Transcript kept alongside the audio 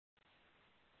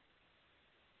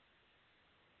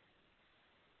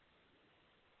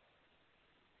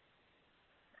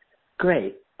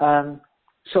Great.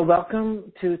 So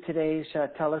welcome to today's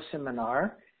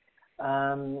teleseminar.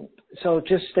 So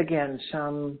just again,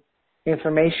 some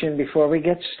information before we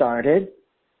get started.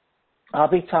 I'll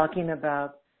be talking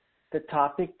about the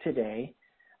topic today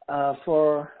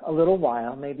for a little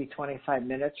while, maybe 25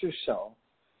 minutes or so,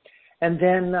 and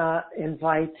then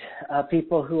invite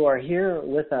people who are here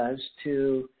with us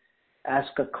to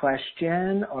ask a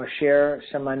question or share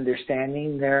some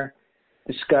understanding they're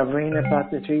discovering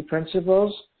about the three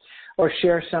principles, or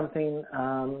share something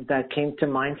that came to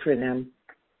mind for them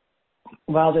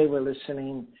while they were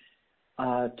listening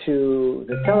to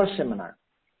the teleseminar.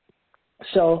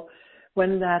 So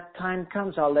when that time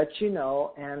comes, I'll let you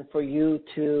know, and for you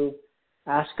to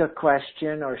ask a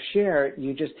question or share,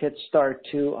 you just hit star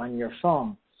 2 on your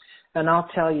phone. And I'll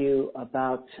tell you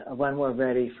about when we're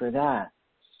ready for that.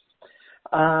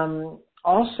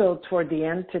 Also, toward the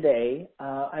end today,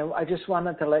 I just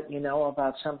wanted to let you know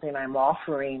about something I'm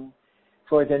offering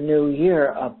for the new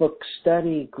year, a book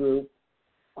study group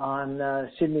on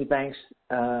Sydney Banks'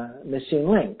 missing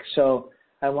link. So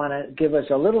I want to give us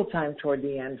a little time toward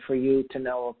the end for you to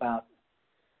know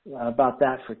about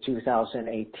that for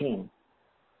 2018.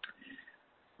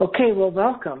 Okay, well,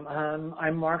 welcome.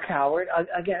 I'm Mark Howard.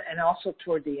 Again, and also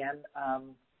toward the end,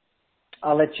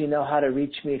 I'll let you know how to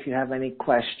reach me if you have any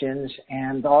questions.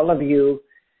 And all of you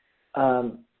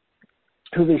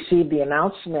who received the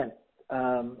announcement,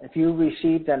 if you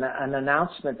received an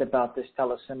announcement about this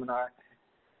teleseminar,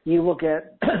 you will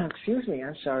get,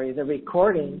 the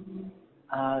recording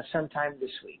sometime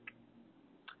this week.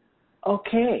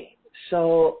 Okay,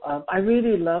 so I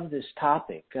really love this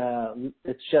topic.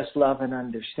 It's just love and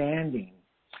understanding.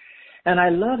 And I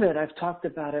love it. I've talked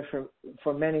about it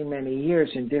for many, many years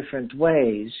in different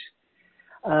ways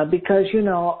because,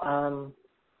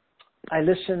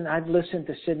 I've listened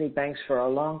to Sydney Banks for a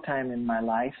long time in my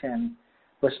life and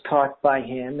was taught by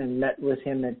him and met with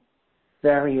him at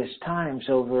various times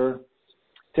over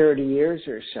 30 years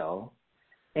or so.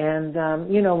 And,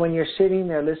 when you're sitting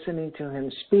there listening to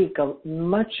him speak,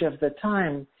 much of the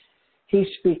time he's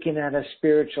speaking at a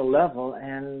spiritual level,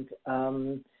 and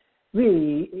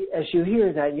really, as you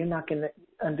hear that, you're not going to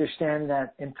understand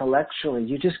that intellectually.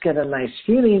 You just get a nice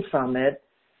feeling from it,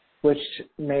 which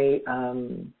may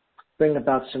bring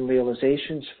about some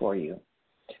realizations for you.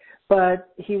 But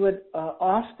he would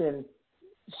often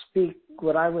speak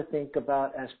what I would think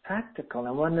about as practical.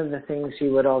 And one of the things he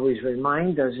would always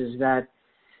remind us is that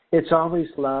it's always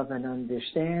love and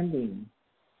understanding.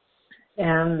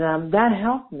 And that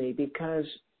helped me because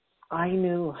I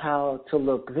knew how to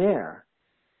look there.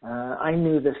 I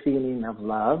knew the feeling of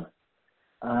love.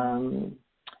 And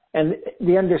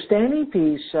the understanding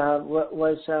piece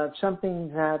was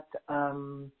something that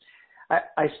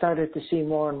I started to see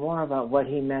more and more about what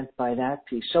he meant by that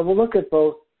piece. So we'll look at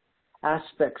both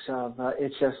aspects of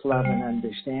it's just love and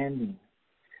understanding.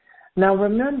 Now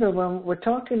remember, when we're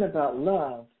talking about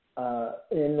love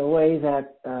in the way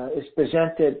that is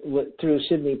presented through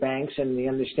Sydney Banks and the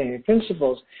understanding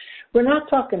principles, we're not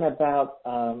talking about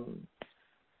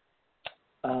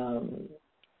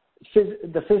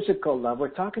the physical love. We're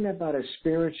talking about a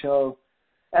spiritual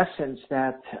essence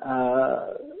that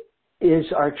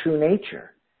is our true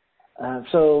nature.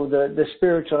 So the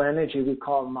spiritual energy we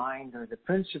call mind, or the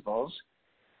principles,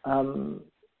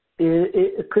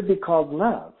 it could be called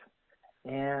love.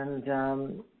 And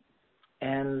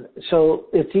so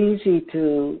it's easy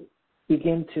to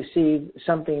begin to see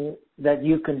something that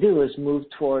you can do is move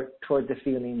toward the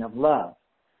feeling of love.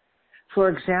 For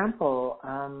example,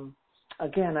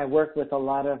 again, I work with a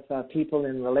lot of people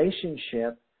in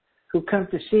relationship who come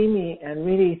to see me and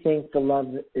really think the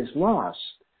love is lost.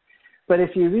 But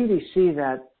if you really see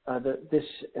that this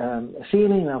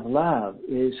feeling of love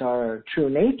is our true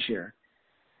nature,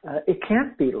 it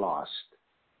can't be lost.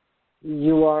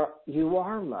 You are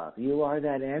love. You are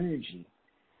that energy.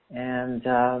 And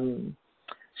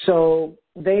so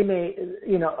they may,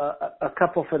 a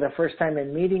couple for the first time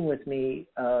in meeting with me,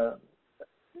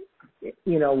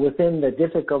 within the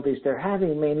difficulties they're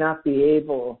having, may not be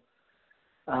able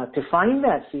to find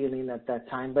that feeling at that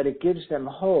time, but it gives them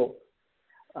hope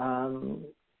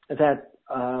that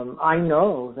I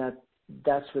know that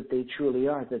that's what they truly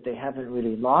are, that they haven't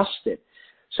really lost it.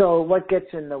 So what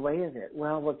gets in the way of it?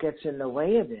 Well, what gets in the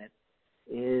way of it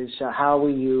is how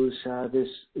we use this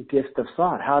gift of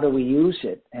thought. How do we use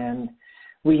it? And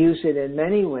we use it in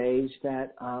many ways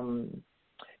that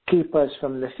keep us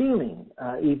from the feeling,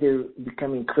 either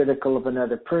becoming critical of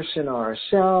another person or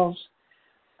ourselves.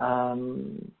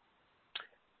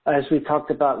 As we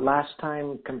talked about last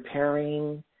time,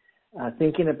 comparing,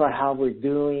 thinking about how we're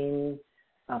doing,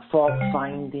 fault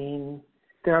finding.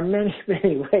 There are many,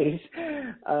 many ways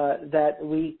that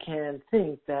we can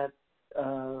think that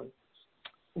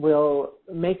will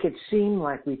make it seem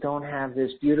like we don't have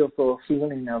this beautiful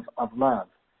feeling of love.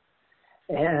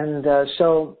 And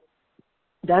so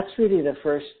that's really the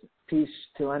first piece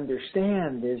to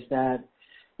understand, is that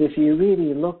if you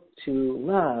really look to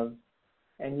love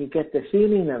and you get the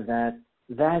feeling of that,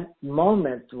 that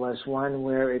moment was one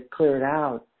where it cleared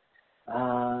out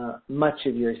much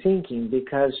of your thinking,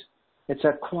 because it's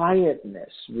a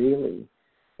quietness, really.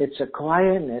 It's a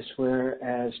quietness where,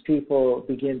 as people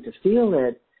begin to feel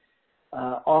it,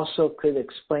 also could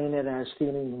explain it as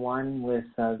feeling one with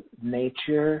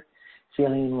nature,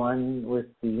 feeling one with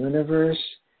the universe,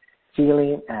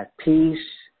 feeling at peace,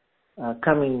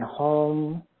 coming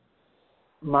home.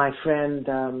 My friend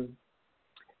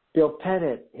Bill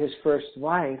Pettit, his first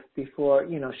wife, before,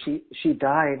 she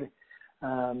died,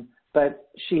 but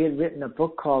she had written a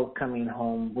book called Coming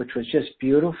Home, which was just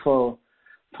beautiful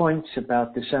points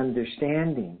about this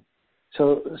understanding.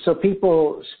 So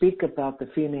people speak about the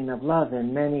feeling of love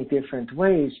in many different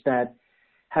ways that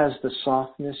has the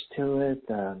softness to it,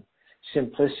 the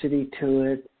simplicity to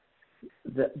it,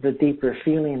 the deeper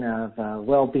feeling of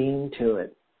well-being to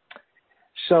it.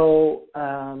 So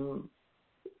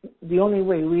the only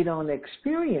way we don't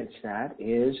experience that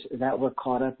is that we're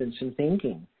caught up in some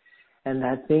thinking. And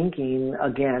that thinking,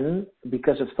 again,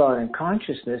 because of thought and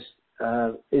consciousness,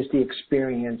 is the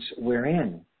experience we're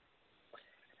in.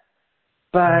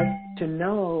 But to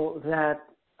know that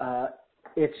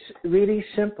it's really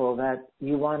simple, that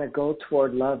you want to go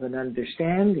toward love and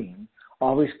understanding,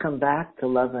 always come back to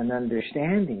love and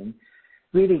understanding,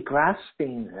 really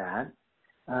grasping that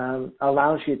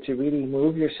allows you to really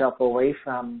move yourself away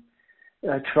from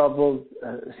troubled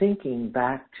thinking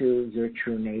back to your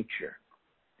true nature.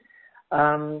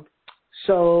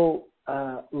 So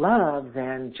love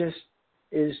then just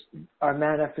is our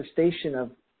manifestation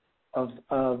of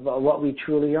what we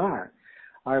truly are,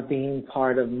 our being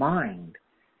part of mind.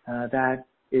 That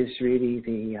is really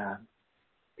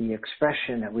the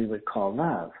expression that we would call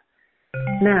love.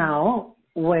 Now,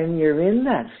 when you're in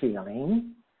that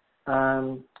feeling,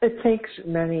 it takes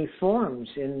many forms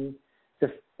in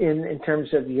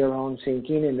terms of your own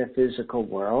thinking in the physical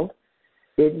world.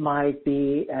 It might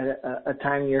be at a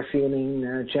time you're feeling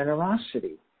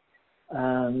generosity.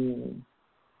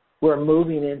 We're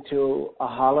moving into a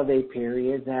holiday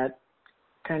period that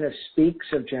kind of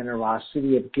speaks of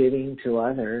generosity, of giving to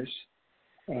others.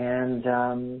 And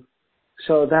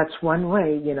so that's one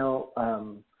way,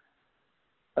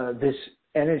 this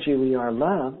energy we are,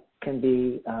 love, can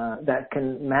be, that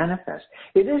can manifest.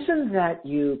 It isn't that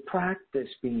you practice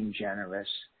being generous.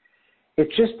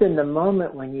 It's just in the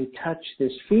moment when you touch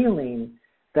this feeling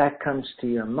that comes to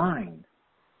your mind.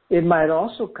 It might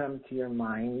also come to your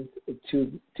mind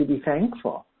to be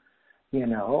thankful,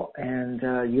 and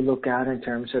you look out in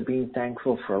terms of being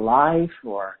thankful for life,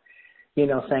 or,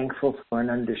 thankful for an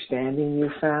understanding you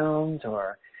found,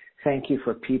 or thank you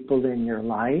for people in your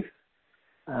life.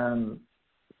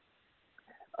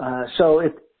 So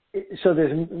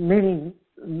there's many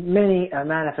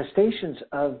manifestations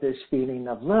of this feeling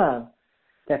of love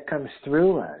that comes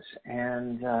through us,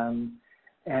 and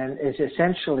is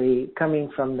essentially coming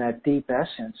from that deep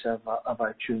essence of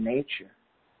our true nature.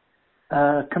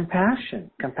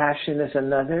 Compassion is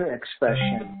another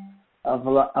expression of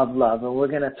love, and we're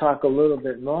going to talk a little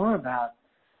bit more about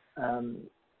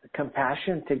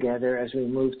compassion together as we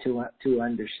move to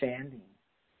understanding.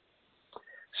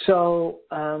 So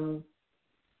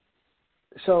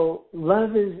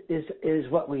love is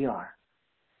what we are,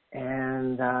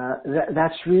 and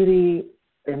that's really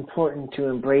important to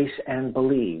embrace and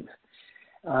believe,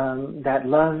 that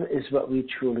love is what we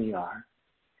truly are.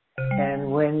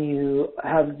 And when you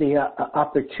have the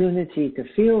opportunity to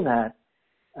feel that,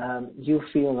 you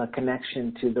feel a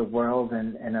connection to the world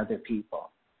and other people.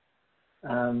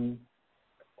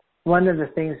 One of the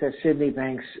things that Sydney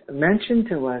Banks mentioned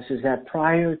to us is that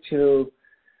prior to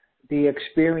the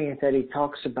experience that he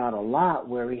talks about a lot,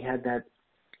 where he had that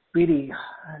really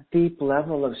deep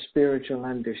level of spiritual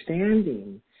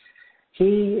understanding,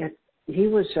 he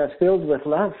was filled with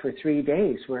love for 3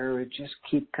 days, where it would just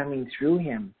keep coming through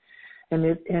him.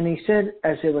 And he said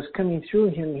as it was coming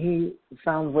through him, he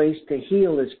found ways to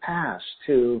heal his past,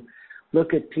 to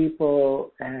look at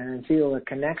people and feel a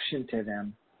connection to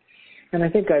them. And I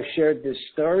think I've shared this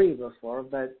story before,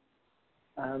 but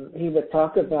he would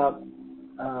talk about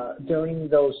during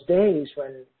those days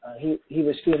when he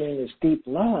was feeling this deep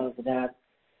love, that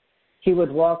he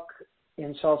would walk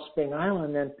in Salt Spring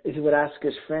Island and he would ask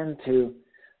his friend to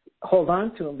hold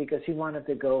on to him because he wanted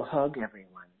to go hug everyone.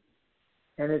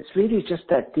 And it's really just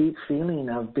that deep feeling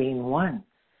of being one,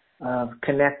 of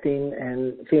connecting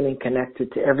and feeling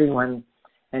connected to everyone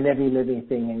and every living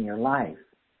thing in your life.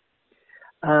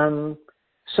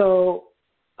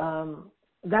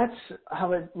 That's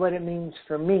what it means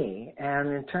for me.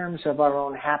 And in terms of our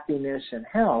own happiness and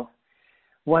health,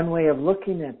 one way of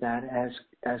looking at that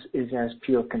is as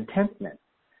pure contentment.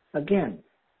 Again,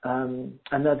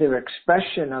 another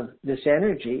expression of this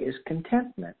energy is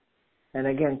contentment. And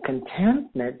again,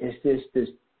 contentment is this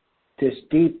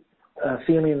deep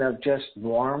feeling of just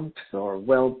warmth or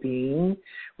well-being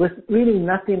with really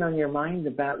nothing on your mind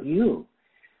about you.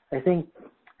 I think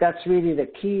that's really the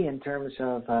key in terms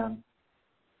of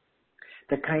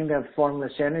the kind of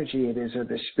formless energy it is, or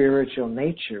the spiritual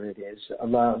nature it is,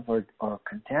 love or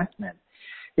contentment,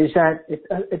 is that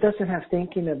it doesn't have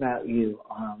thinking about you.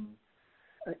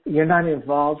 You're not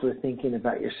involved with thinking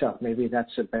about yourself. Maybe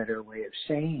that's a better way of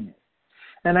saying it.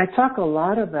 And I talk a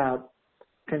lot about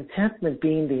contentment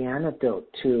being the antidote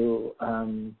to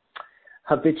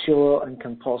habitual and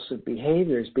compulsive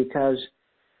behaviors, because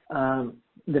the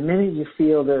minute you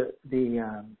feel the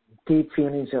deep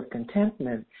feelings of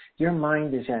contentment, your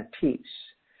mind is at peace.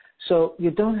 So you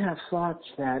don't have thoughts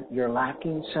that you're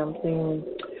lacking something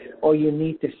or you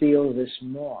need to feel this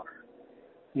more.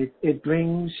 It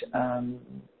brings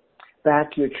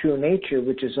back your true nature,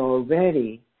 which is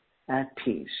already at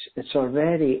peace. It's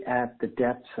already at the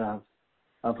depths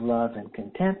of love and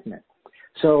contentment.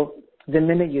 So the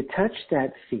minute you touch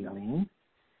that feeling,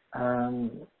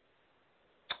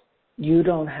 you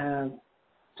don't have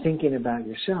thinking about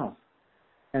yourself.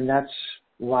 And that's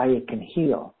why it can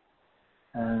heal.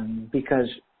 Because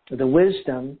the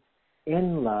wisdom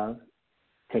in love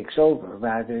takes over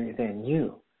rather than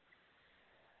you.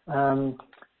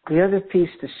 The other piece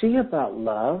to see about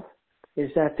love is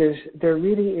that there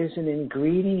really is an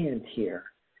ingredient here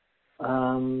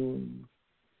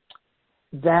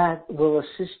that will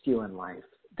assist you in life.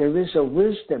 There is a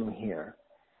wisdom here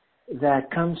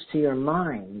that comes to your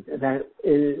mind that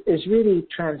is really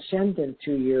transcendent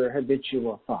to your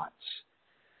habitual thoughts.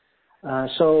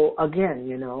 So again,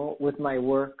 with my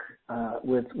work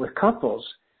with couples,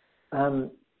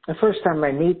 the first time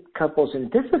I meet couples in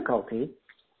difficulty,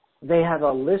 they have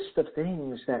a list of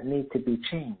things that need to be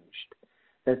changed,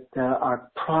 that are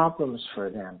problems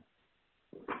for them.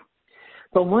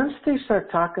 But once they start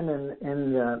talking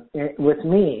with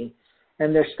me,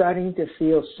 and they're starting to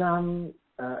feel some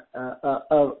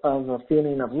of a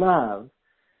feeling of love,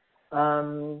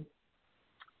 and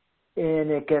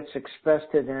it gets expressed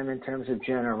to them in terms of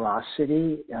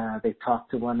generosity. They talk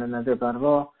to one another about,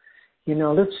 well,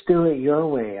 let's do it your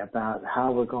way about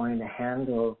how we're going to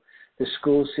handle the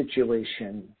school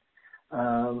situation,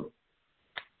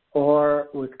 or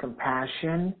with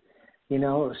compassion,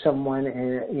 someone,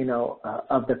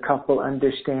 of the couple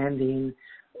understanding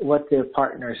what their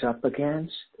partner's up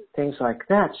against, things like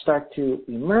that start to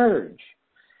emerge.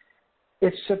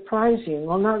 It's surprising,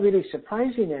 well, not really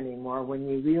surprising anymore when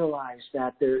you realize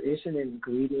that there is an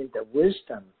ingredient of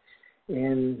wisdom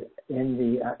in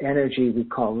the energy we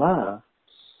call love.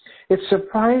 It's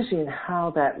surprising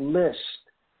how that list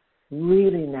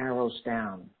really narrows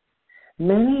down.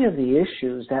 Many of the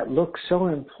issues that look so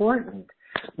important,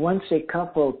 once a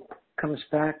couple comes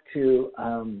back to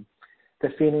the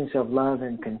feelings of love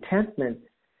and contentment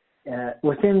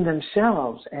within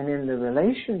themselves and in the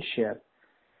relationship,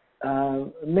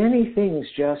 many things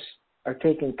just are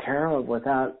taken care of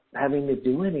without having to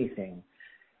do anything.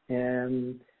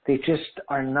 And they just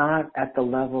are not at the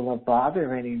level of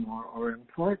bother anymore or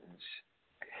importance.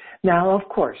 Now, of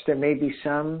course, there may be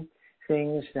some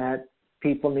things that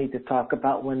people need to talk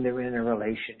about when they're in a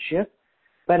relationship.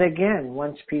 But again,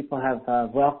 once people have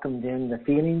welcomed in the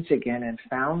feelings again and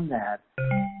found that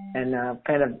and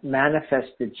kind of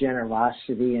manifested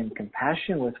generosity and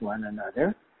compassion with one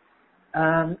another,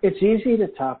 it's easy to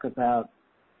talk about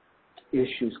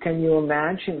issues. Can you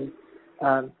imagine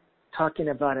talking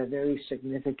about a very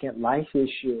significant life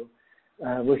issue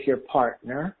with your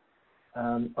partner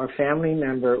or family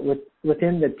member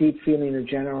within the deep feeling of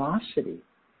generosity?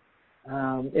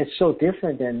 It's so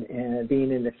different than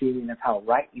being in the feeling of how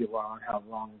right you are and how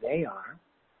wrong they are.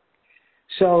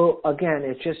 So again,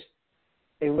 it's just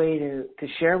a way to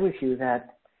share with you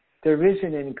that there is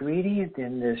an ingredient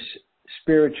in this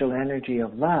spiritual energy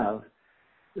of love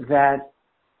that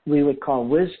we would call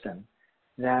wisdom,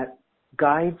 that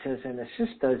guides us and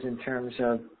assists us in terms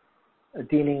of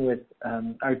dealing with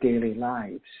our daily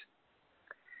lives.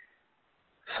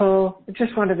 So I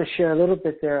just wanted to share a little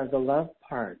bit there of the love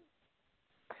part.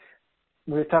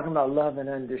 We were talking about love and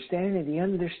understanding. The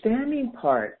understanding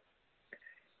part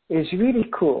is really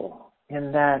cool.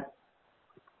 in that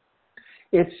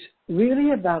it's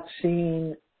really about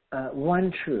seeing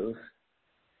one truth,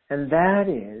 and that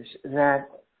is that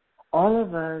all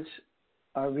of us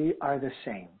are the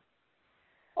same.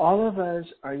 All of us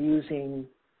are using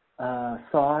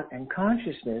thought and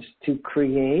consciousness to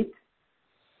create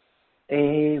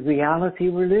a reality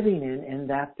we're living in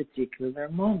that particular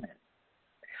moment.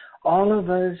 All of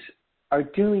us are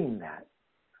doing that.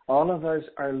 All of us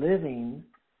are living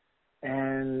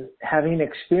and having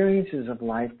experiences of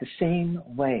life the same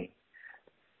way.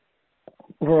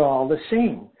 We're all the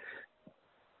same.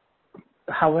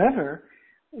 However,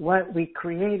 what we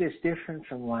create is different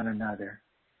from one another.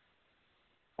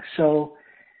 So,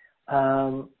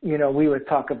 we would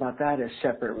talk about that as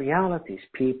separate realities.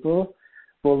 People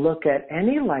will look at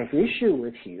any life issue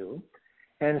with you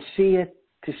and see it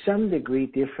to some degree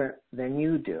different than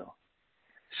you do.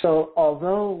 So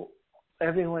although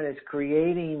everyone is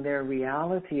creating their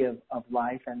reality of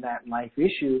life and that life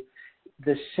issue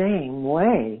the same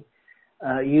way,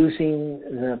 using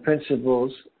the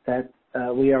principles that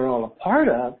we are all a part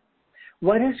of,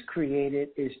 what is created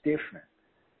is different.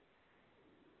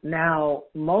 Now,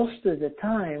 most of the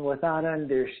time, without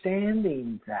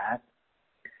understanding that,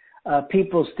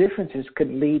 people's differences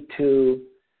could lead to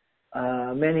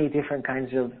many different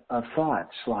kinds of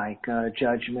thoughts, like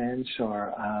judgments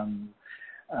or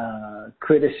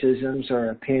criticisms or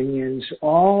opinions,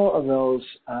 all of those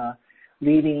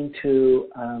leading to,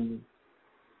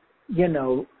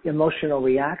 emotional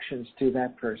reactions to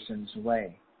that person's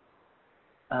way.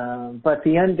 But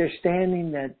the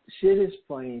understanding that Sid is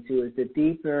pointing to is the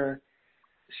deeper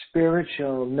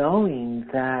spiritual knowing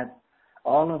that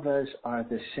all of us are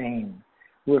the same.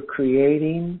 We're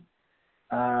creating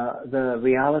the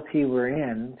reality we're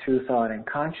in through thought and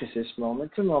consciousness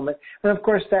moment to moment. And of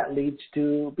course that leads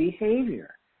to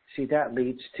behavior. See, that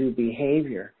leads to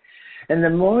behavior. And the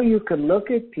more you could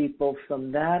look at people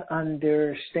from that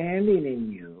understanding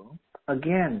in you,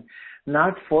 again,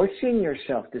 not forcing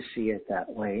yourself to see it that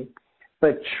way,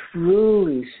 but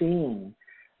truly seeing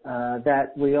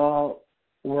that we all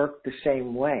work the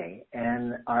same way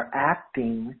and are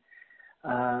acting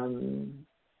from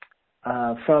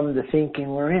the thinking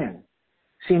we're in.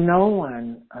 See, no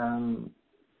one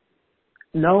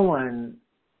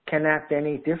can act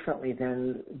any differently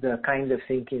than the kind of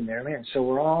thinking they're in. So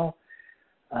we're all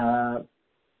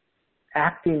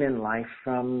acting in life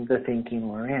from the thinking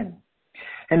we're in.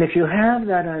 And if you have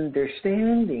that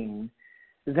understanding,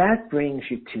 that brings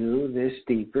you to this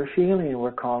deeper feeling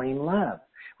we're calling love.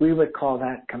 We would call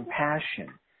that compassion.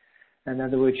 In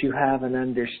other words, you have an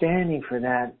understanding for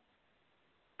that,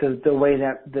 the way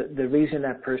that the reason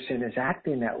that person is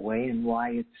acting that way and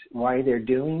why they're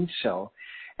doing so.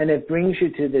 And it brings you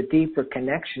to the deeper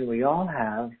connection we all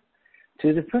have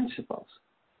to the principles.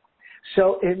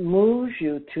 So it moves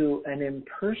you to an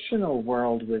impersonal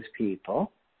world with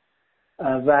people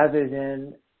rather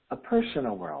than a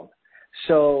personal world.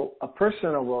 So a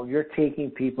personal world, you're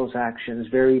taking people's actions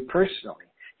very personally.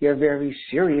 You're very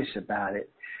serious about it.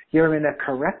 You're in a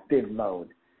corrective mode.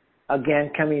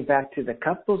 Again, coming back to the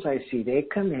couples I see, they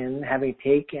come in having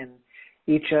taken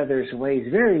each other's ways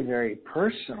very, very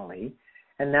personally,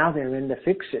 and now they're in the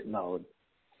fix-it mode.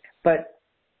 But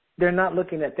they're not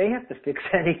looking at they have to fix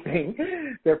anything.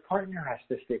 Their partner has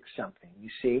to fix something, you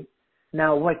see.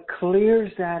 Now, what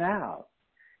clears that out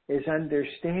is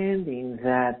understanding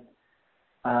that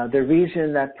the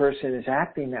reason that person is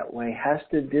acting that way has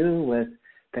to do with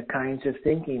the kinds of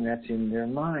thinking that's in their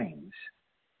minds.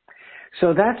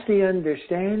 So that's the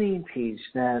understanding piece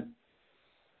that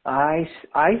I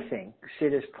think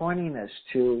Sid is pointing us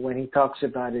to when he talks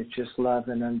about it's just love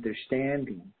and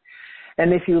understanding.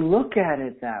 And if you look at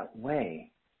it that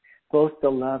way, both the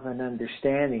love and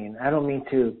understanding, I don't mean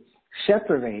to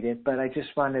separate it, but I just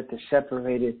wanted to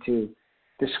separate it to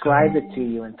describe it to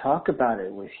you and talk about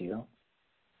it with you.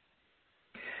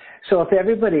 So if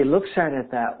everybody looks at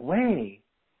it that way,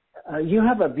 you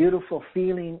have a beautiful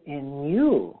feeling in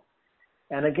you.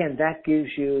 And again, that gives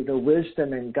you the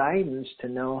wisdom and guidance to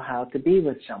know how to be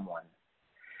with someone.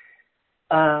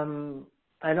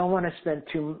 I don't want to spend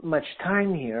too much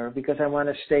time here because I want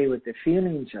to stay with the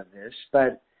feelings of this.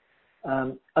 But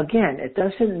again, it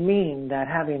doesn't mean that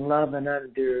having love and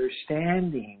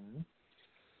understanding,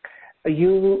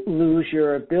 you lose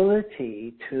your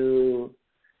ability to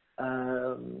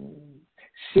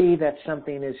see that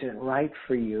something isn't right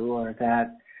for you, or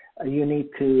that you need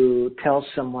to tell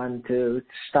someone to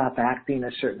stop acting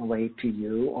a certain way to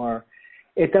you, or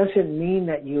it doesn't mean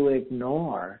that you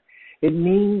ignore. It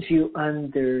means you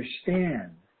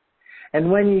understand. And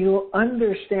when you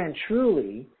understand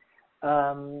truly,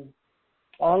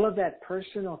 all of that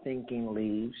personal thinking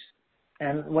leaves,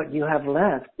 and what you have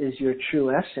left is your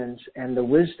true essence and the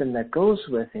wisdom that goes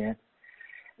with it.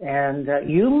 And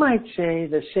you might say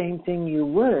the same thing you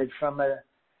would from a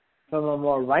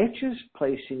more righteous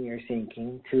place in your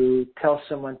thinking to tell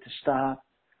someone to stop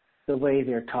the way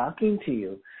they're talking to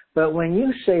you. But when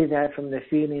you say that from the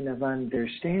feeling of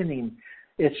understanding,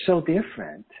 it's so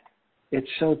different.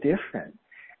 It's so different.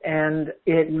 And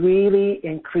it really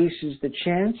increases the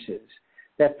chances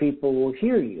that people will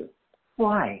hear you.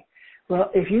 Why?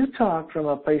 Well, if you talk from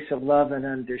a place of love and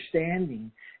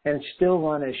understanding and still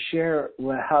want to share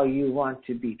how you want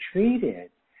to be treated,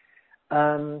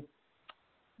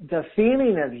 the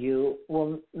feeling of you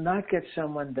will not get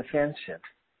someone defensive.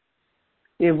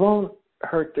 It won't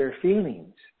hurt their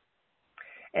feelings.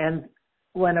 And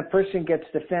when a person gets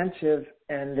defensive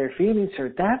and their feelings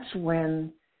hurt, that's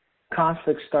when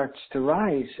conflict starts to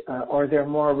rise, or they're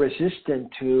more resistant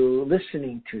to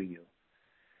listening to you.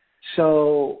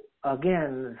 So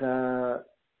again, the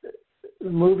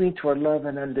moving toward love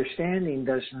and understanding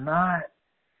does not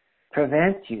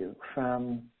prevent you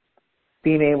from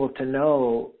being able to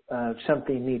know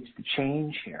something needs to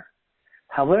change here.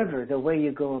 However, the way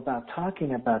you go about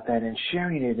talking about that and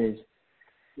sharing it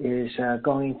is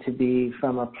going to be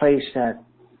from a place that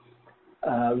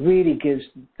really gives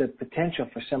the potential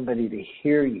for somebody to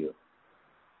hear you.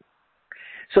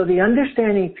 So the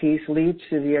understanding piece leads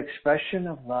to the expression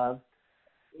of love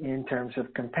in terms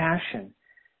of compassion.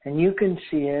 And you can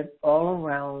see it all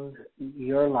around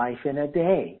your life in a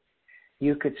day.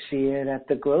 You could see it at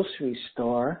the grocery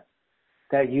store,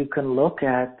 that you can look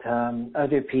at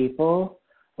other people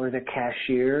or the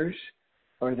cashiers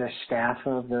or the staff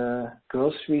of the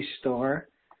grocery store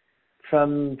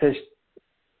from this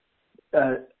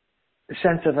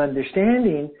sense of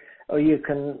understanding, or you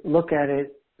can look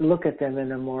at them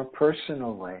in a more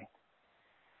personal way.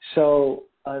 So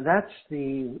that's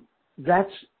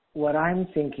what I'm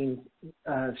thinking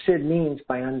Sid means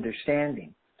by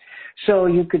understanding. So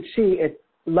you could see it,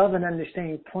 love and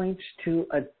understanding points to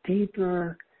a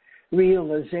deeper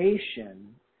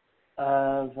realization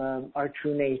of our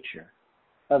true nature,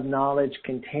 of knowledge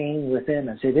contained within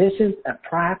us. It isn't a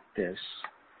practice.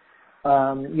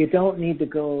 You don't need to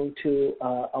go to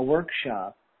a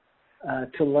workshop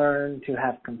to learn to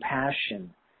have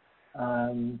compassion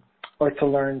or to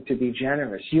learn to be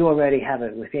generous. You already have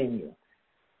it within you.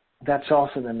 That's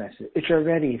also the message. It's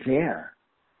already there.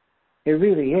 It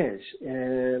really is.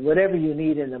 Whatever you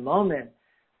need in the moment,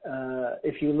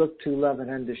 if you look to love and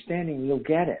understanding, you'll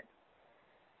get it.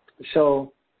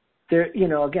 So there,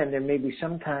 again, there may be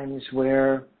some times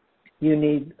where you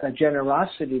need a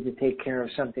generosity to take care of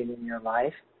something in your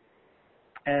life,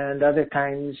 and other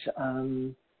times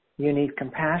you need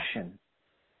compassion.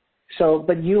 So,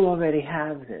 but you already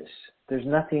have this. There's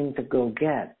nothing to go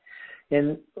get.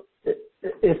 And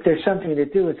if there's something to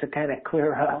do, it's to kind of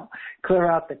clear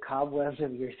out the cobwebs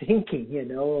of your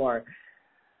thinking, or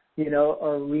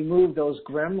remove those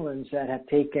gremlins that have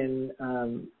taken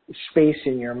space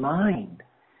in your mind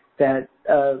that,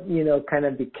 kind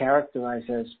of be characterized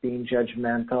as being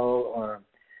judgmental or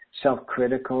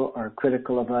self-critical or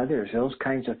critical of others. Those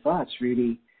kinds of thoughts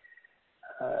really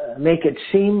make it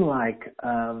seem like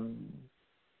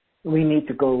we need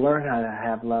to go learn how to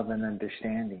have love and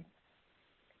understanding.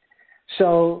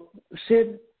 So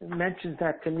Sid mentions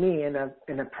that to me in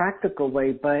a practical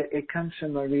way, but it comes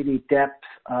from a really depth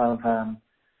of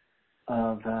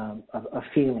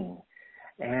feeling.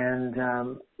 And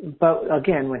but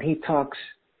again, when he talks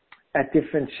at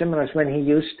different seminars, when he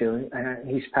used to, and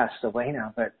he's passed away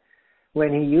now, but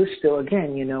when he used to,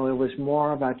 again, it was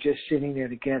more about just sitting there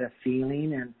to get a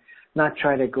feeling and not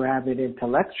try to grab it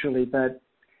intellectually. But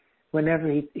whenever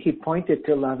he pointed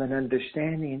to love and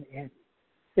understanding,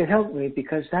 it helped me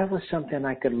because that was something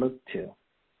I could look to.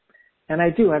 And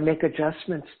I make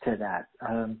adjustments to that.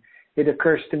 It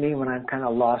occurs to me when I'm kind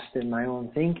of lost in my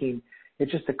own thinking, it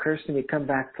just occurs to me, come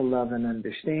back to love and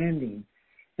understanding.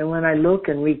 And when I look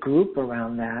and regroup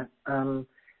around that,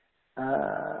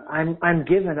 I'm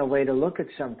given a way to look at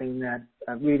something that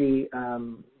really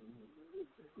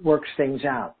works things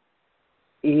out.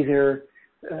 Either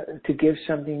to give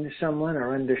something to someone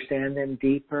or understand them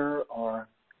deeper, or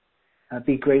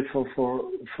be grateful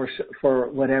for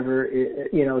whatever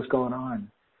is going on.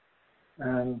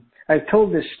 I've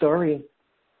told this story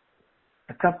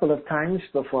a couple of times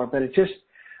before, but it's just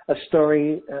a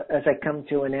story as I come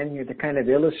to an end here to kind of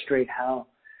illustrate how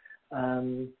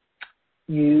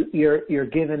you're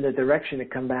given the direction to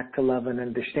come back to love and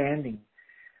understanding.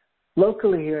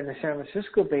 Locally here in the San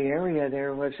Francisco Bay Area,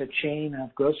 there was a chain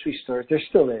of grocery stores. There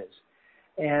still is.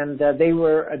 and they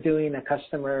were doing a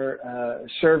customer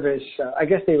service. I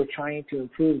guess they were trying to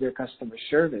improve their customer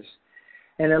service.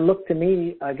 And it looked to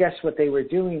me, I guess what they were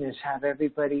doing is have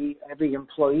every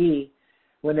employee,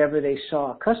 whenever they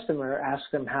saw a customer, ask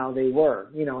them how they were,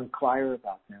 inquire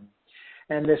about them.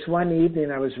 And this one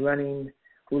evening I was running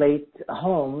late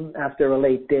home after a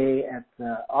late day at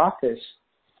the office,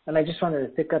 and I just wanted to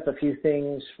pick up a few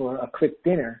things for a quick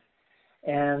dinner.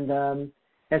 And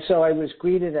so I was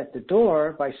greeted at the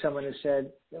door by someone who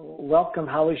said, "Welcome,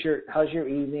 how's your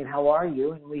evening, how are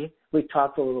you?" And we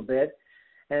talked a little bit.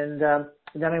 And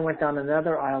then I went down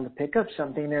another aisle to pick up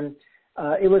something, and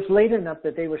it was late enough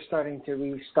that they were starting to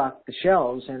restock the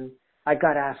shelves, and I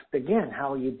got asked again,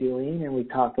 "How are you doing?" And we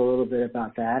talked a little bit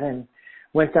about that, and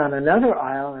went down another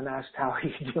aisle and asked, "How are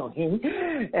you doing?"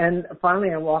 And finally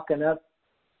I'm walking up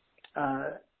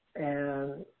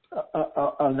and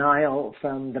an aisle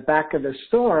from the back of the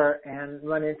store and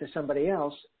run into somebody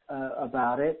else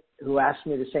about it who asked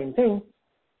me the same thing.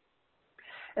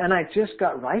 And I just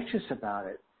got righteous about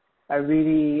it. I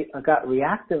really got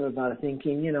reactive about it,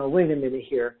 thinking, wait a minute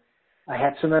here. I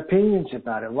had some opinions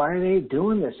about it. Why are they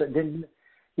doing this?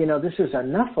 This is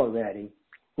enough already.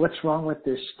 What's wrong with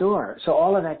this store? So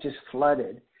all of that just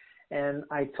flooded. And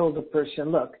I told the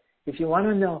person, look, if you want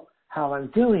to know how I'm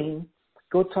doing,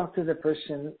 go talk to the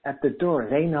person at the door.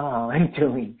 They know how I'm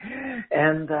doing.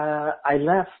 And I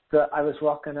left. I was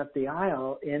walking up the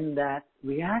aisle in that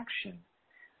reaction.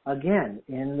 Again,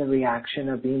 in the reaction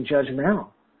of being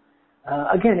judgmental.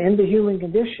 Again, in the human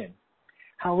condition.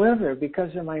 However,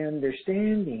 because of my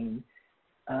understanding,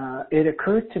 it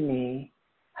occurred to me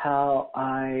to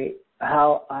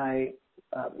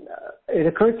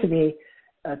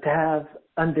have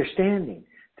understanding,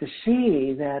 to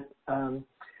see that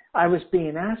I was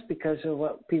being asked because of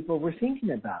what people were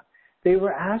thinking about. They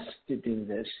were asked to do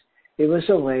this. It was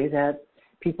a way that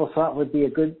people thought would be a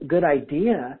good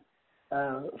idea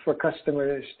for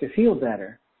customers to feel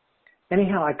better.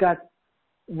 Anyhow, I got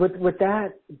with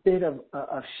that bit of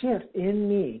shift in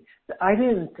me. I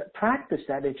didn't practice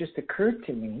that. It just occurred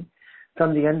to me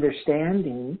from the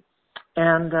understanding,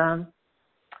 and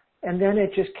then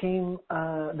it just came.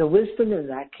 The wisdom of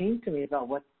that came to me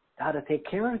about how to take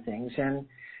care of things, and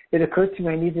it occurred to me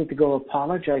I needed to go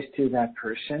apologize to that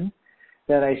person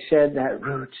that I said that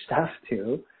rude stuff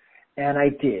to, and I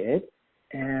did,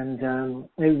 and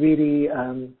it really.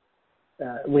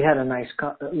 We had a nice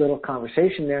little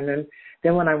conversation there, and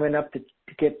then when I went up to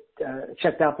get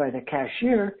checked out by the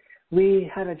cashier, we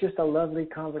had just a lovely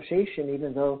conversation,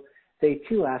 even though they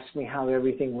too asked me how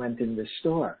everything went in the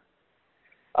store.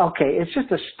 Okay, it's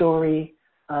just a story,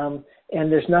 and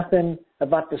there's nothing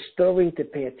about the story to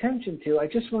pay attention to. I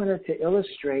just wanted to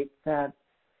illustrate that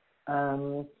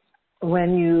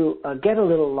when you get a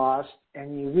little lost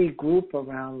and you regroup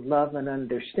around love and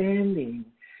understanding,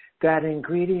 that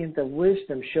ingredient of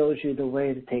wisdom shows you the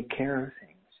way to take care of things.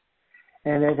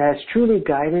 And it has truly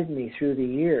guided me through the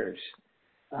years.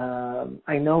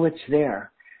 I know it's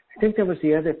there. I think that was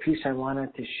the other piece I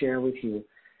wanted to share with you.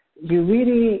 You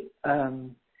really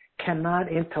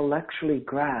cannot intellectually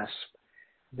grasp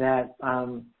that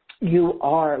you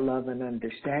are love and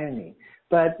understanding.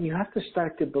 But you have to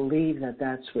start to believe that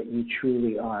that's what you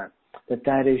truly are,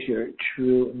 that is your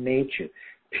true nature.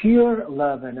 Pure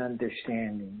love and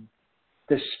understanding,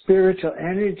 the spiritual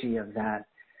energy of that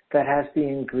has the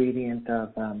ingredient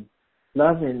of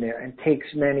love in there and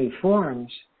takes many forms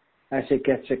as it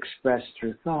gets expressed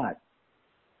through thought.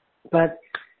 But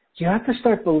you have to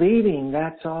start believing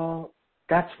that's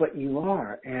what you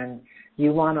are, and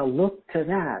you want to look to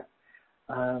that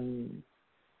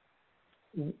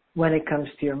when it comes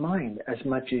to your mind as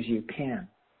much as you can.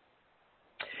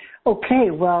 Okay,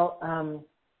 well,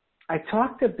 I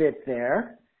talked a bit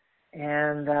there,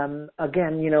 and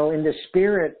again, in the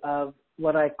spirit of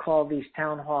what I call these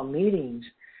town hall meetings,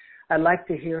 I'd like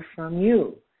to hear from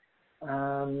you.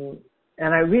 And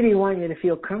I really want you to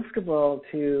feel comfortable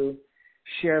to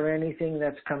share anything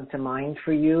that's come to mind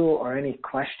for you, or any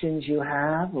questions you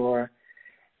have, or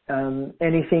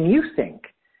anything you think.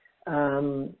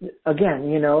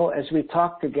 Again, as we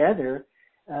talk together,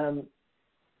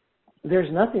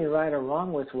 there's nothing right or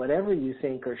wrong with whatever you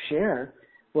think or share.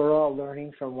 We're all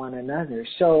learning from one another.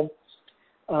 So,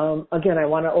 again, I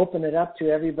want to open it up to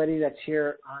everybody that's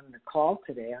here on the call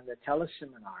today, on the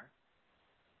teleseminar.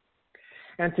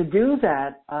 And to do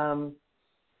that,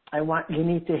 you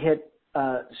need to hit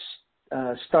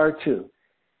 *2.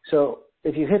 So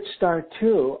if you hit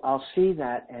 *2, I'll see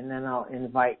that, and then I'll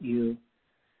invite you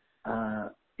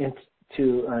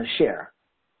to share.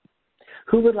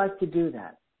 Who would like to do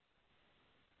that?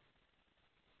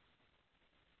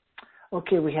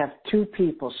 Okay, we have two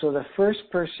people. So the first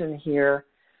person here,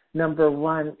 number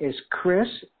one, is Chris.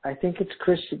 I think it's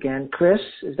Chris again. Chris,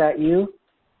 is that you?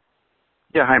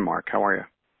 Yeah, hi, Mark. How are you?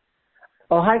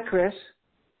 Oh, hi, Chris.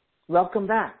 Welcome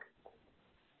back.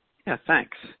 Yeah,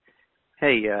 thanks.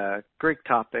 Hey, great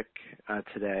topic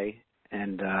today,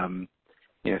 and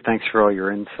thanks for all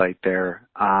your insight there.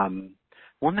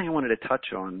 One thing I wanted to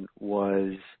touch on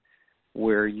was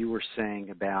where you were saying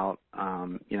about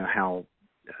how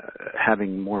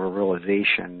having more of a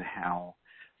realization, how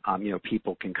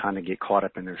people can kind of get caught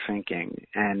up in their thinking.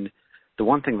 And the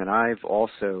one thing that I've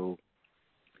also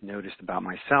noticed about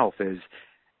myself is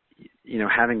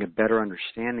having a better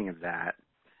understanding of that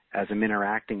as I'm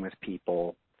interacting with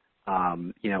people.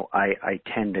 I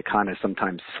tend to kind of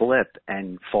sometimes slip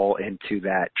and fall into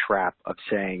that trap of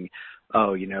saying,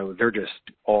 oh, they're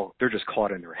just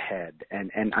caught in their head.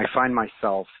 And I find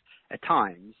myself at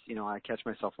times, I catch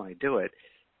myself when I do it,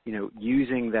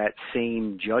 using that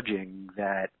same judging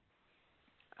that,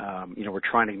 we're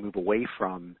trying to move away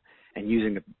from, and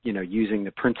using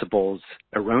the principles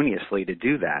erroneously to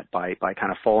do that by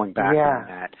kind of falling back on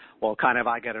that. Well, kind of,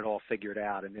 I got it all figured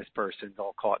out and this person's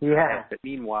all caught in their head. But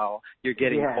meanwhile, you're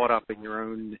getting caught up in your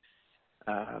own,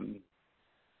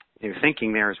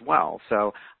 thinking there as well.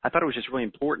 So I thought it was just really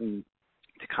important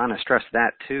to kind of stress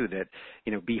that too, that,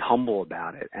 be humble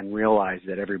about it and realize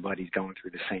that everybody's going through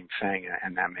the same thing,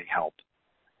 and that may help.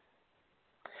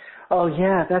 Oh,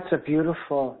 yeah, that's a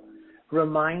beautiful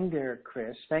reminder,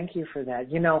 Chris. Thank you for that.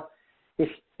 If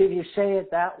you say it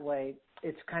that way,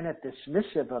 it's kind of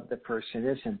dismissive of the person,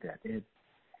 isn't it?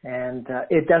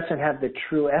 It doesn't have the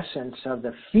true essence of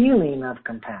the feeling of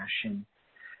compassion.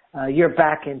 You're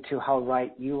back into how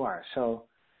right you are. So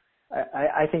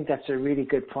I think that's a really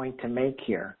good point to make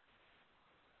here.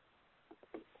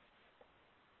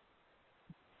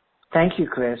 Thank you,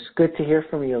 Chris. Good to hear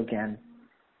from you again.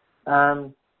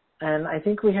 And I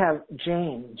think we have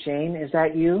Jane. Jane, is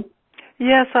that you?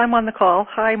 Yes, I'm on the call.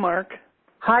 Hi, Mark.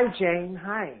 Hi, Jane.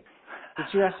 Hi. Did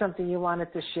you have something you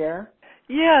wanted to share?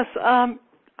 Yes.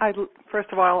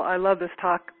 First of all, I love this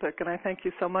topic, and I thank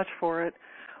you so much for it.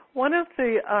 One of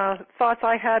the thoughts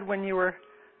I had when you were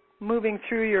moving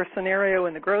through your scenario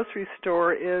in the grocery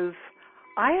store is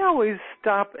I always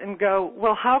stop and go,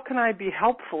 well, how can I be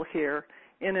helpful here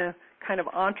in a kind of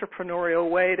entrepreneurial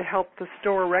way to help the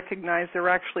store recognize they're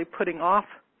actually putting off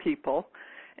people?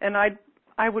 And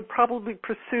I would probably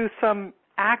pursue some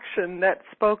action that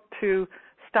spoke to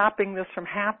stopping this from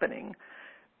happening.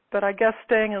 But I guess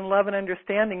staying in love and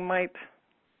understanding might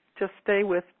just stay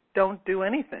with don't do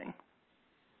anything.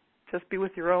 Just be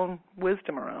with your own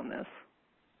wisdom around this.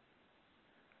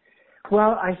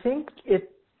 Well, I think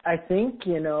it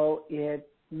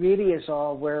really is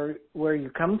all where you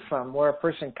come from, where a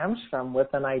person comes from with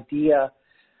an idea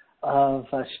of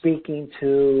speaking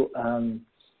to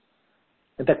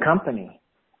the company,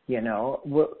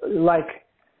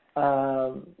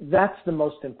 that's the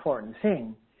most important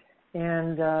thing.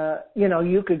 And,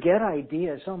 you could get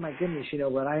ideas. Oh my goodness,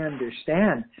 what I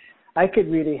understand. I could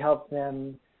really help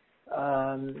them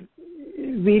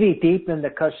really deepen the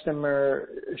customer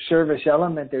service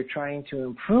element they're trying to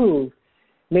improve,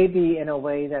 maybe in a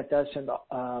way that doesn't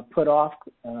put off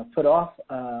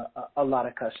a lot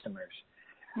of customers.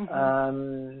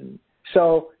 Mm-hmm.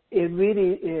 So it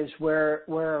really is where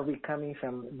are we coming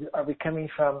from? Are we coming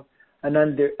from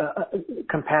an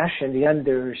compassion, the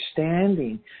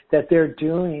understanding that they're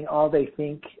doing all they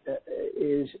think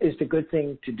is the good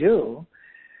thing to do?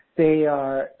 They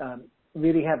are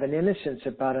really have an innocence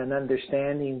about an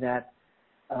understanding that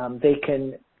they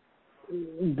can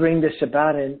bring this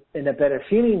about in a better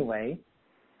feeling way,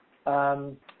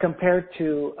 compared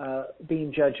to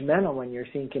being judgmental when you're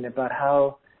thinking about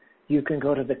how you can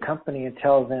go to the company and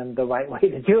tell them the right way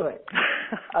to do it.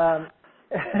 Now,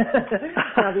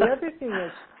 the other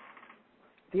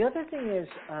thing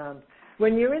is,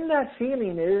 when you're in that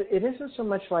feeling, it isn't so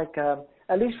much like,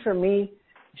 at least for me,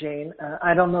 Jane,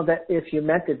 I don't know that if you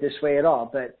meant it this way at all,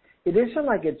 but it isn't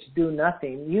like it's do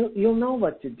nothing. You'll know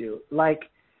what to do. Like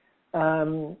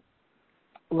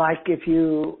if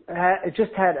you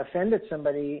just had offended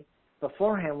somebody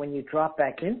beforehand, when you drop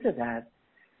back into that,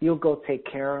 you'll go take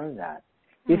care of that.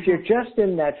 Mm-hmm. If you're just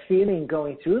in that feeling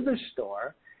going through the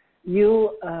store,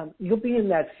 you'll be in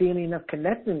that feeling of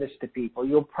connectedness to people.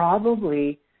 You'll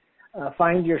probably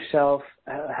find yourself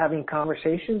having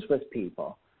conversations with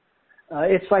people.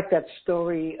 It's like that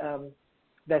story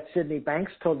that Sydney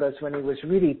Banks told us when he was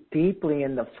really deeply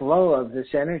in the flow of this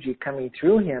energy coming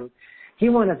through him. He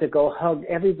wanted to go hug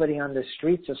everybody on the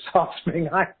streets of Salt Spring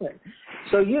Island.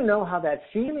 So you know how that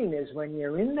feeling is when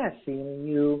you're in that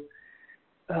feeling.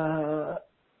 it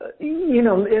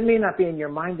may not be in your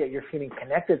mind that you're feeling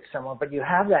connected to someone, but you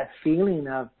have that feeling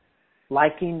of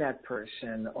liking that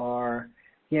person, or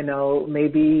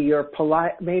maybe you're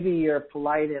polite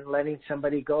in letting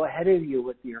somebody go ahead of you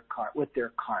with their cart.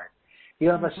 You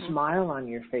have a smile on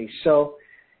your face. So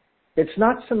it's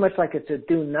not so much like it's a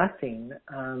do nothing,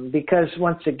 because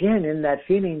once again, in that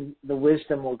feeling, the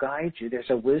wisdom will guide you. There's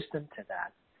a wisdom to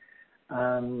that.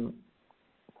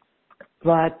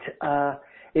 But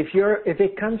if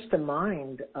it comes to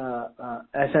mind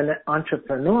as an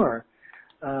entrepreneur,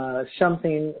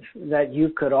 something that you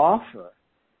could offer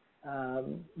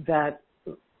that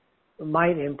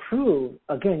might improve,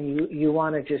 again, you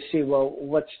want to just see, well,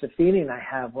 what's the feeling I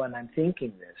have when I'm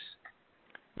thinking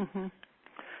this? Mm-hmm.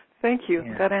 Thank you.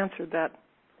 Yeah. That answered that.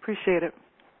 Appreciate it.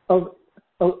 Oh,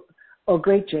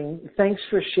 great, Jane. Thanks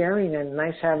for sharing, and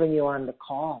nice having you on the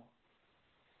call.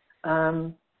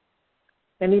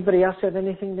 Anybody else have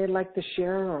anything they'd like to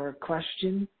share or a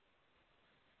question?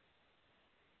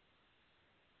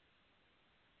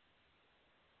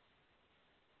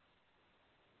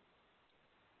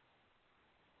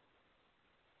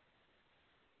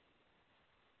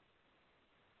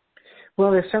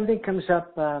 Well, if something comes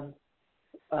up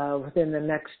within the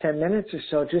next 10 minutes or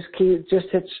so, just hit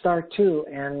 *2,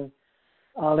 and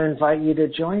I'll invite you to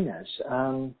join us.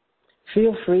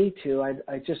 Feel free to.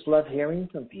 I just love hearing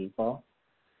from people.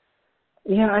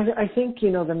 Yeah, I think,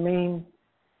 the main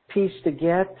piece to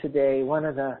get today, one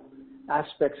of the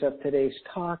aspects of today's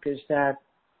talk is that,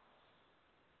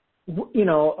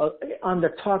 on the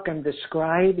talk I'm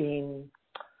describing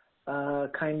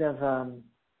kind of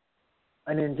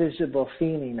an invisible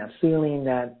feeling, a feeling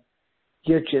that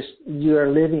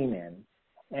you're living in,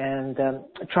 and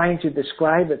trying to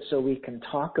describe it so we can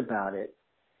talk about it.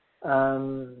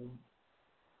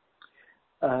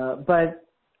 But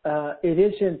it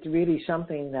isn't really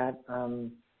something that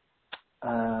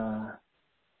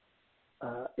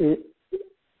it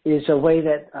is a way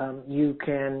that you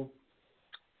can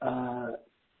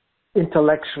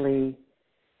intellectually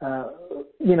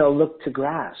look to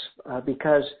grasp,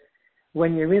 because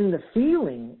when you're in the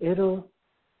feeling, it'll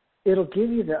give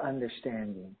you the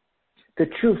understanding. The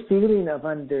true feeling of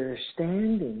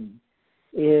understanding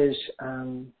is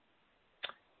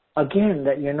again,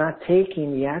 that you're not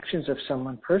taking the actions of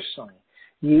someone personally.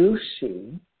 You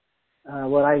see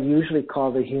what I usually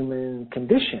call the human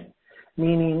condition,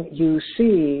 meaning you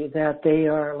see that they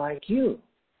are like you,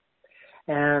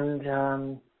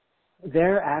 and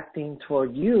they're acting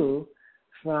toward you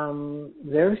from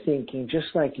their thinking, just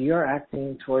like you're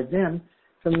acting toward them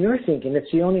from your thinking.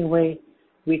 It's the only way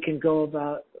we can go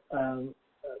about,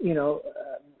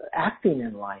 acting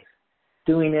in life,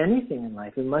 doing anything in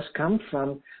life. It must come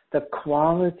from the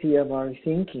quality of our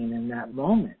thinking in that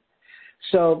moment.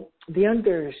 So the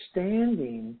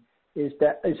understanding is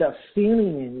a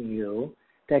feeling in you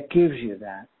that gives you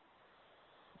that.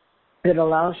 It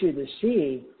allows you to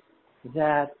see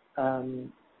that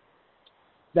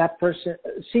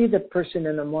see the person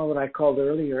in a more, what I called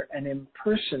earlier, an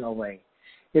impersonal way.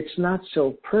 It's not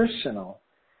so personal.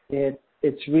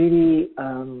 It's really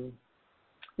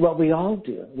what we all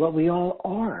do, what we all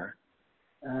are.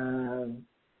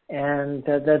 And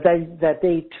that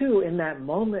they too, in that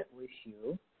moment with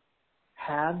you,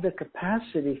 have the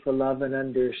capacity for love and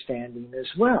understanding as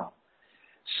well.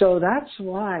 So that's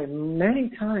why many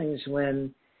times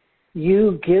when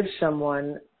you give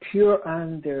someone pure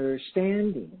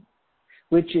understanding,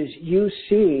 which is you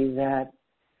see that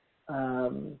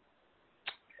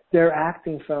they're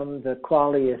acting from the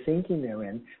quality of thinking they're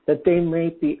in, that they may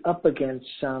be up against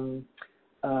some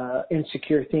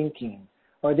insecure thinking,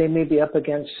 or they may be up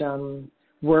against some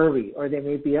worry, or they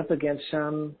may be up against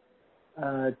some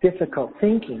difficult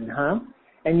thinking,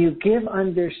 and you give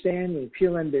understanding,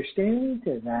 pure understanding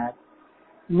to that,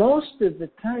 most of the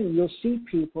time you'll see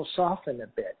people soften a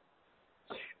bit.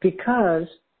 Because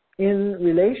in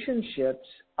relationships,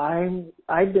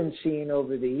 I've been seeing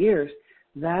over the years,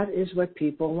 that is what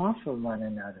people want from one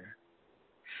another.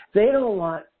 They don't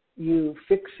want you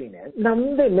fixing it. Now,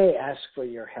 they may ask for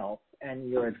your help and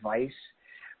your advice,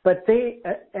 but they,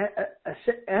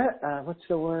 what's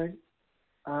the word?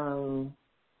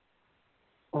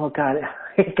 Oh God,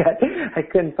 I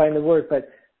couldn't find the word, but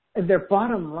their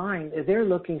bottom line, they're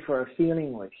looking for a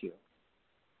feeling with you.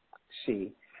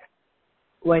 See,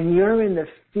 when you're in the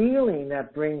feeling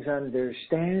that brings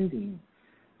understanding,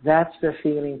 that's the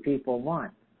feeling people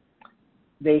want.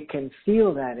 They can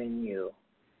feel that in you.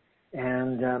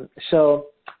 And so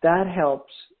that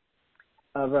helps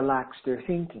relax their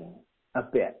thinking a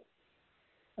bit.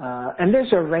 And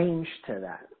there's a range to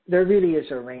that. There really is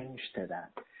a range to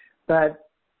that. But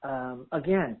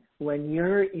again, when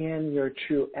you're in your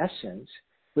true essence,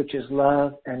 which is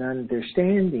love and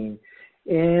understanding,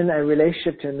 in a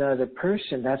relationship to another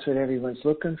person, that's what everyone's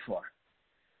looking for.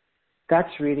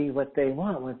 That's really what they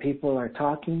want. When people are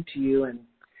talking to you and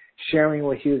sharing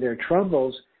with you their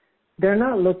troubles, they're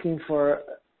not looking for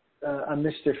a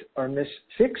Mr. or Miss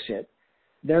Fix-It.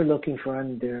 They're looking for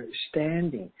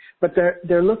understanding. But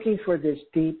they're looking for this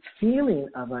deep feeling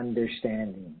of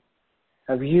understanding,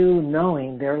 of you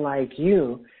knowing they're like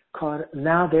you.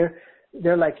 Now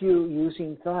they're like you,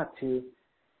 using thought to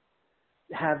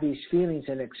have these feelings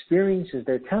and experiences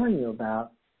they're telling you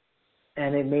about,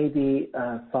 and it may be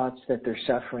thoughts that they're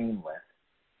suffering with.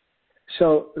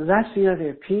 So that's the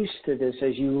other piece to this.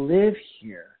 As you live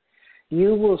here,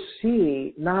 you will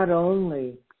see not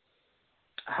only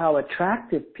how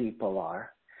attractive people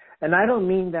are, and I don't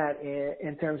mean that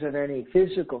in terms of any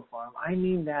physical form. I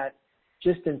mean that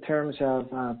just in terms of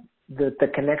the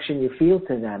connection you feel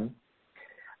to them,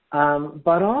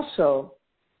 but also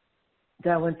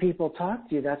that when people talk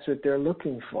to you, that's what they're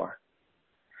looking for.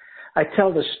 I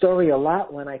tell the story a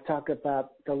lot when I talk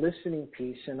about the listening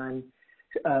piece, and I'm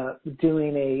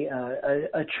doing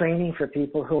a training for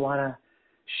people who want to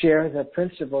share the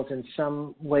principles in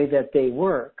some way that they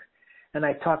work. And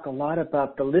I talk a lot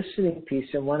about the listening piece.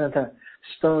 And one of the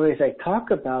stories I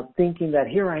talk about, thinking that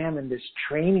here I am in this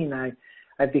training,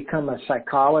 I've become a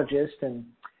psychologist and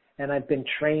I've been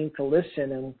trained to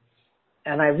listen,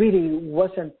 and I really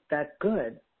wasn't that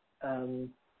good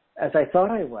as I thought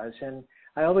I was. And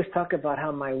I always talk about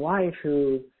how my wife,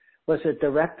 who was a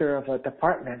director of a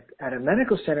department at a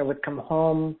medical center, would come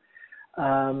home,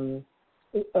 at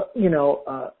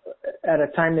a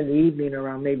time in the evening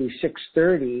around maybe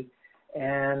 6:30,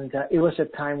 and it was a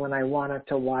time when I wanted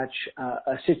to watch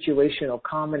a situational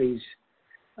comedies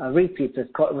repeat.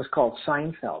 It was called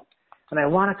Seinfeld, and I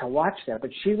wanted to watch that,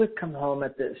 but she would come home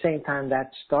at the same time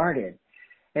that started,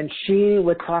 and she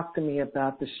would talk to me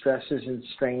about the stresses and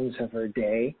strains of her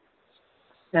day.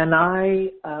 And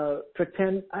I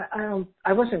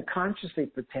I wasn't consciously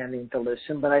pretending to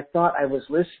listen, but I thought I was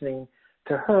listening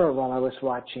to her while I was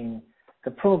watching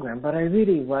the program, but I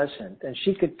really wasn't. And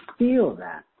she could feel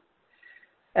that.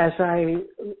 As I,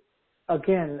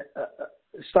 again,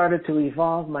 started to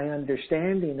evolve my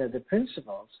understanding of the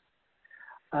principles,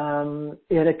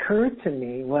 it occurred to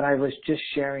me what I was just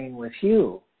sharing with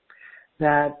you,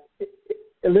 that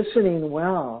listening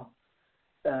well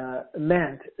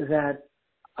meant that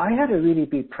I had to really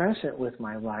be present with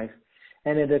my wife,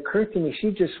 and it occurred to me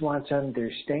she just wants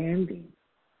understanding.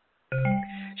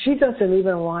 She doesn't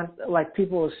even want, like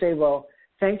people will say, well,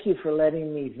 thank you for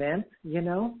letting me vent,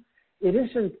 It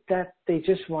isn't that they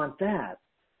just want that.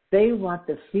 They want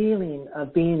the feeling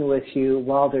of being with you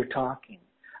while they're talking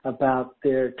about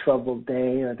their troubled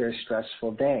day or their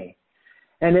stressful day.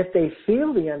 And if they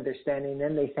feel the understanding,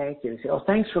 then they thank you. They say, oh,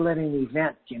 thanks for letting me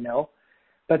vent,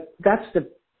 But that's the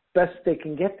best they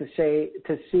can get to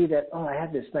see that, oh, I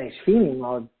had this nice feeling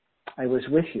while I was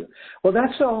with you. Well,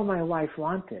 that's all my wife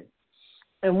wanted.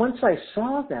 And once I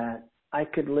saw that, I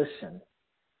could listen.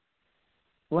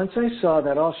 Once I saw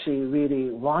that all she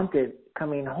really wanted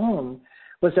coming home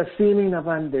was a feeling of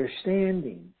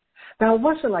understanding. Now, it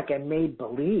wasn't like I made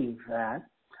believe that,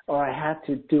 or I had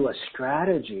to do a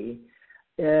strategy.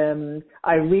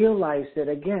 I realized that,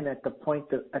 again, at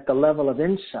the level of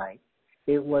insight,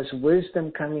 it was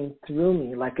wisdom coming through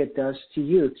me like it does to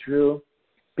you through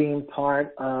being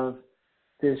part of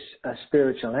this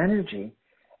spiritual energy.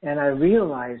 And I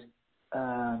realized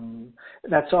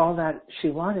that's all that she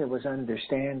wanted was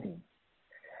understanding.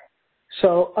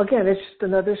 So, again, it's just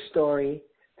another story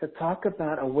to talk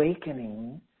about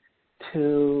awakening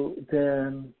to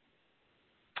the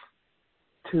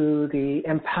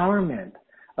empowerment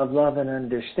of love and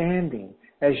understanding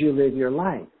as you live your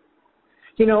life.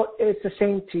 It's the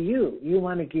same to you. You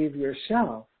want to give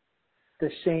yourself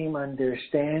the same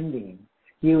understanding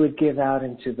you would give out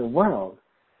into the world.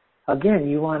 Again,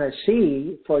 you want to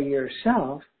see for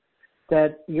yourself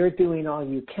that you're doing all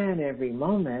you can every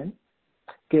moment,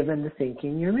 given the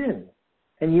thinking you're in.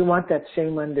 And you want that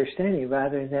same understanding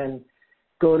rather than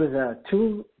go to the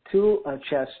tool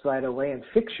chest right away and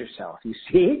fix yourself. You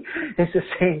see? It's the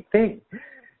same thing.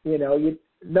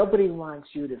 Nobody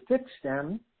wants you to fix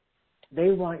them.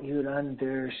 They want you to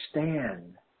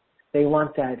understand. They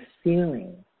want that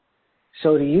feeling.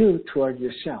 So do you toward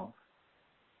yourself.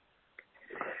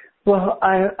 Well,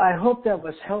 I hope that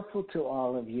was helpful to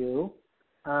all of you.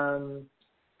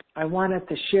 I wanted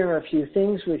to share a few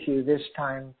things with you this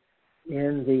time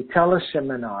in the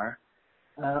teleseminar.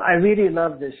 I really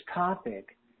love this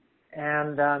topic.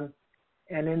 And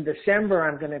in December,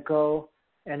 I'm going to go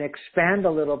and expand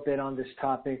a little bit on this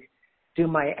topic, do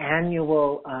my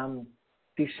annual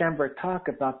December talk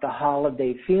about the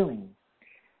holiday feeling.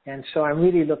 And so I'm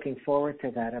really looking forward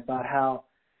to that, about how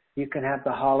you can have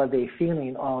the holiday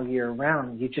feeling all year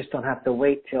round. You just don't have to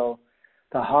wait till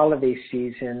the holiday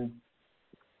season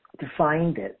to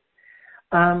find it.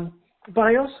 But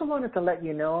I also wanted to let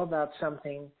you know about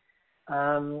something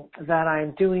that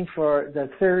I'm doing for the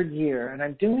third year. And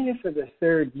I'm doing it for the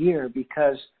third year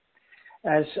because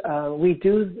as we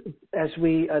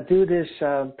do this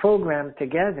program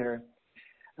together,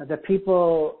 the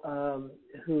people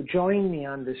who join me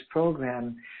on this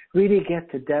program really get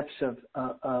to depths of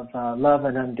love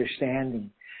and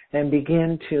understanding and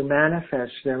begin to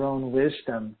manifest their own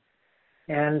wisdom.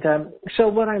 And so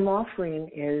what I'm offering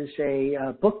is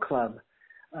a book club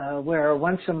where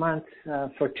once a month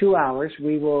for 2 hours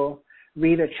we will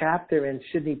read a chapter in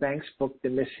Sydney Banks' book, The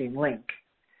Missing Link.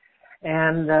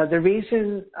 And the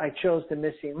reason I chose The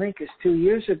Missing Link is 2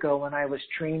 years ago when I was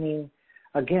training,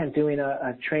 again, doing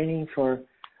a training for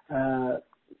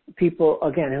people,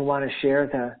 again, who want to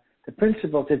share the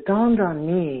principles, it dawned on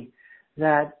me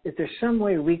that if there's some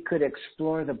way we could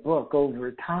explore the book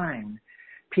over time,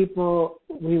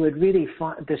 we would really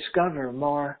discover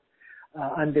more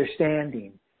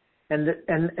understanding. And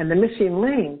the Missing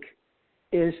Link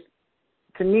is,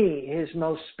 to me, his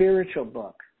most spiritual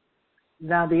book.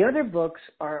 Now, the other books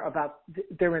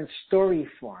they're in story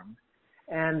form,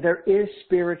 and there is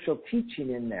spiritual teaching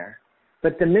in there.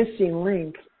 But the Missing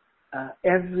Link,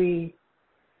 every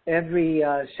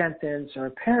sentence or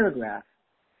paragraph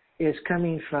is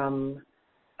coming from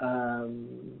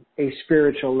a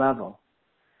spiritual level.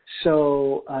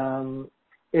 So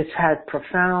it's had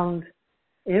profound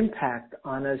impact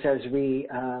on us as we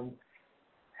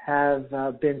have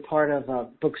been part of a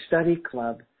book study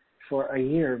club for a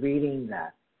year reading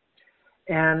that.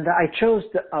 And I chose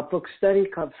a book study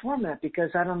club format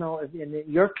because I don't know if in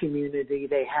your community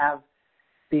they have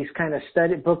these kind of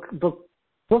book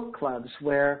clubs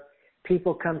where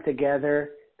people come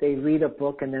together, they read a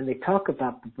book, and then they talk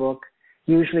about the book.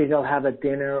 Usually they'll have a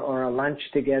dinner or a lunch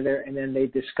together, and then they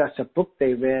discuss a book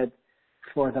they read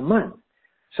for the month.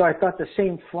 So I thought the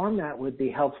same format would be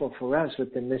helpful for us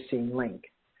with The Missing Link.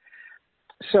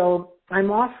 So I'm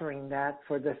offering that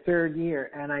for the third year,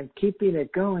 and I'm keeping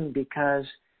it going because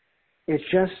it's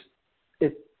just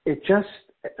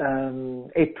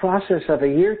a process of a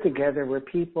year together where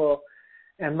people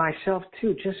and myself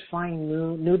too just find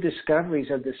new discoveries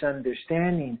of this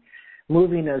understanding,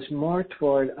 moving us more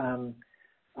toward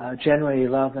generally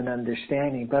love and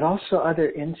understanding, but also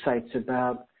other insights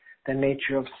about the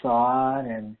nature of thought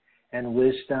and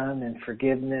wisdom and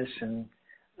forgiveness and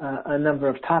a number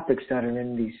of topics that are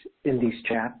in these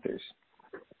chapters.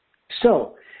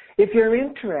 So, if you're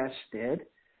interested,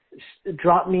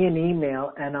 drop me an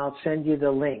email and I'll send you the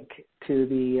link to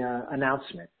the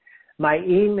announcement. My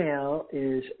email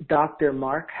is Dr.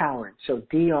 Mark Howard, so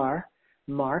Dr.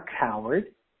 Mark Howard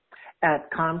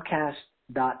at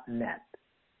Comcast.net.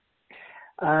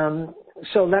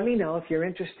 So let me know if you're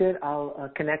interested.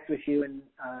 I'll connect with you and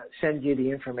send you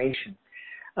the information.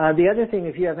 The other thing,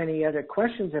 if you have any other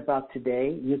questions about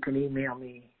today, you can email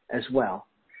me as well.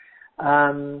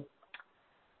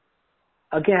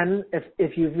 Again,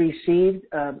 if you've received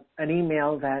an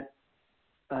email that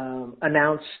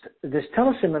announced this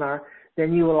teleseminar,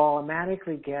 then you will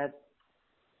automatically get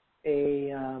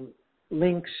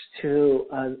links to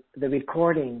the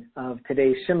recording of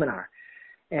today's seminar.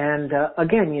 And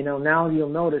again, now you'll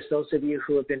notice, those of you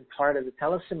who have been part of the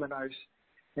teleseminars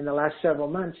in the last several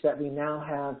months, that we now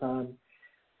have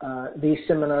these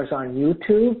seminars on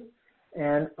YouTube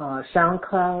and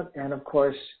SoundCloud, and of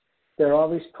course, they're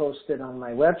always posted on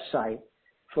my website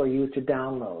for you to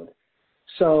download.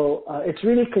 So it's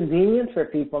really convenient for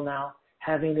people now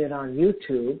having it on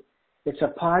YouTube. It's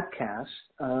a podcast,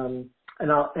 and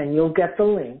you'll get the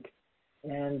link,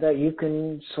 and you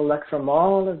can select from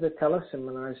all of the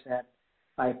teleseminars that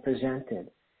I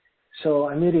presented. So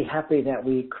I'm really happy that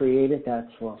we created that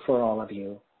for all of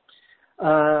you.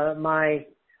 My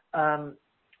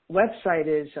website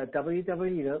is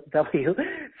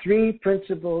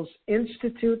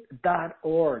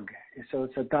www.3principlesinstitute.org. So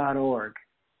it's a .org.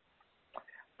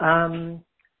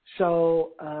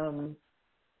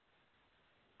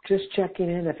 Just checking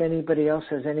in if anybody else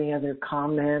has any other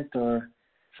comment or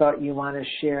thought you want to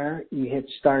share, you hit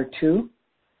 *2.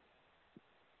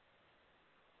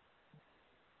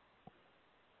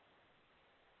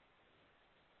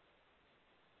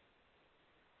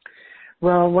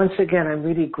 Well, once again, I'm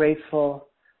really grateful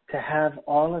to have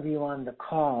all of you on the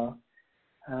call.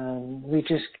 We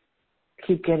just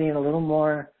keep getting a little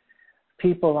more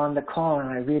people on the call, and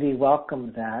I really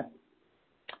welcome that.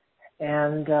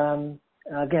 And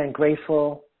again,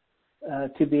 grateful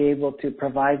to be able to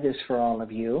provide this for all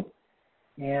of you.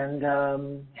 And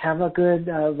have a good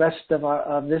rest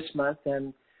of this month,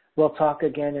 and we'll talk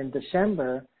again in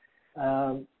December,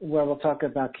 where we'll talk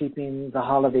about keeping the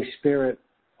holiday spirit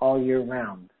all year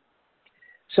round.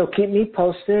 So keep me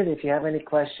posted. If you have any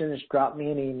questions, drop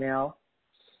me an email.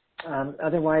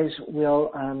 Otherwise,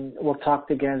 we'll talk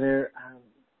together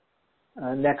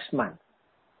next month.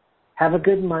 Have a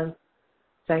good month.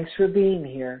 Thanks for being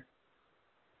here.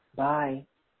 Bye.